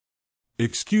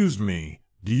Excuse me,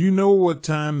 do you know what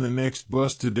time the next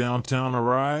bus to downtown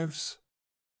arrives?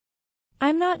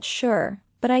 I'm not sure,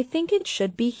 but I think it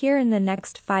should be here in the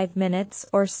next 5 minutes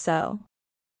or so.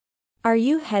 Are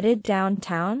you headed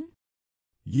downtown?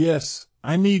 Yes,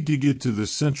 I need to get to the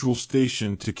Central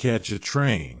Station to catch a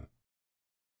train.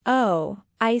 Oh,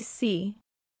 I see.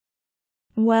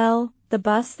 Well, the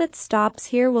bus that stops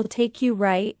here will take you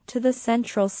right to the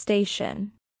Central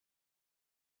Station.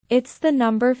 It's the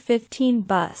number 15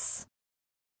 bus.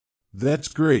 That's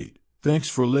great. Thanks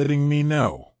for letting me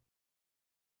know.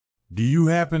 Do you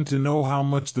happen to know how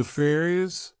much the fare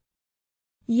is?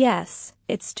 Yes,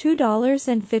 it's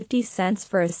 $2.50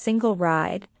 for a single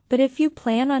ride, but if you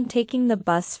plan on taking the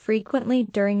bus frequently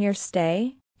during your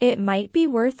stay, it might be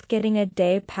worth getting a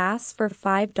day pass for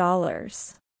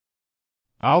 $5.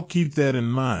 I'll keep that in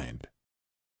mind.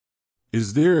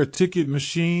 Is there a ticket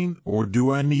machine, or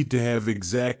do I need to have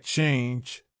exact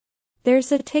change?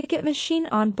 There's a ticket machine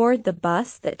on board the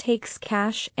bus that takes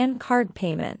cash and card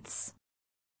payments.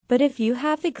 But if you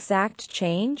have exact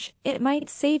change, it might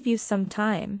save you some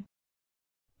time.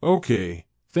 Okay,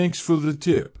 thanks for the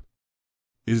tip.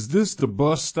 Is this the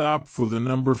bus stop for the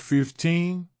number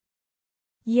 15?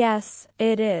 Yes,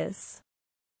 it is.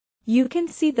 You can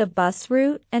see the bus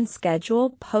route and schedule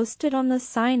posted on the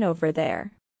sign over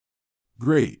there.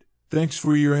 Great, thanks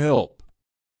for your help.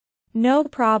 No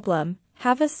problem.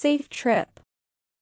 Have a safe trip.